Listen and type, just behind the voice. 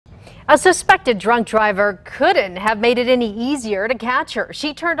A suspected drunk driver couldn't have made it any easier to catch her.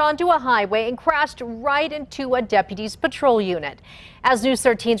 She turned onto a highway and crashed right into a deputy's patrol unit. As News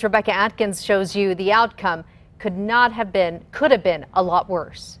 13's Rebecca Atkins shows you, the outcome could have been a lot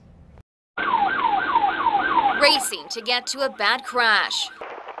worse. Racing to get to a bad crash.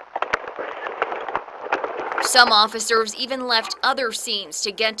 Some officers even left other scenes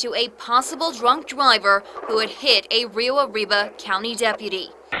to get to a possible drunk driver who had hit a Rio Arriba County deputy.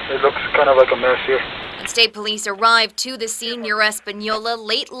 It looks kind of like a mess here. When state police arrived to the scene near Espanola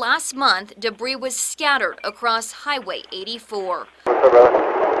late last month, debris was scattered across Highway 84. What's up, brother?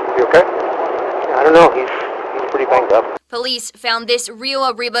 You okay? Yeah, I don't know. He's pretty banged up. Police found this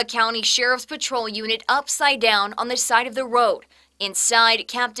Rio Arriba County Sheriff's Patrol unit upside down on the side of the road. Inside,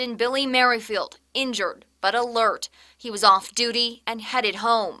 Captain Billy Merrifield, injured but alert. He was off duty and headed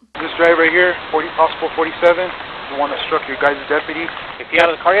home. This driver right here, possible 47, the one that struck your guys' deputy. Is he out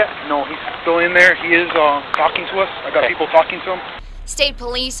of the car yet? No, he's still in there. He is talking to us. I got people talking to him. State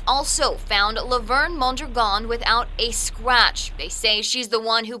police also found Laverne Mondragon without a scratch. They say she's the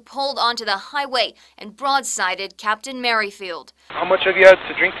one who pulled onto the highway and broadsided Captain Merrifield. How much have you had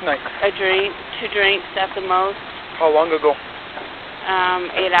to drink tonight? A drink, 2 drinks at the most. How long ago?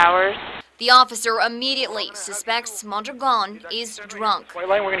 8 hours. The officer immediately suspects Mondragon is drunk. White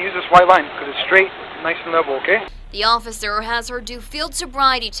line, we're going to use this white line because it's straight, nice and level, okay? The officer has her do field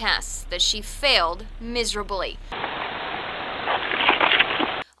sobriety tests that she failed miserably,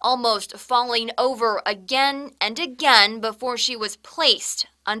 almost falling over again and again before she was placed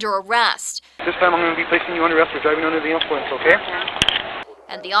under arrest. This time I'm going to be placing you under arrest for driving under the influence, okay?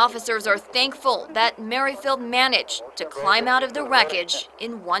 And the officers are thankful that Merrifield managed to climb out of the wreckage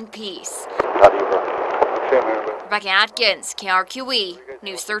in one piece. Rebecca Atkins, KRQE,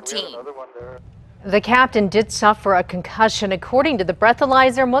 News 13. The captain did suffer a concussion. According to the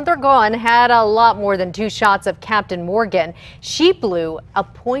breathalyzer, Mondragon had a lot more than 2 shots of Captain Morgan. She blew a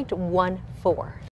 .14.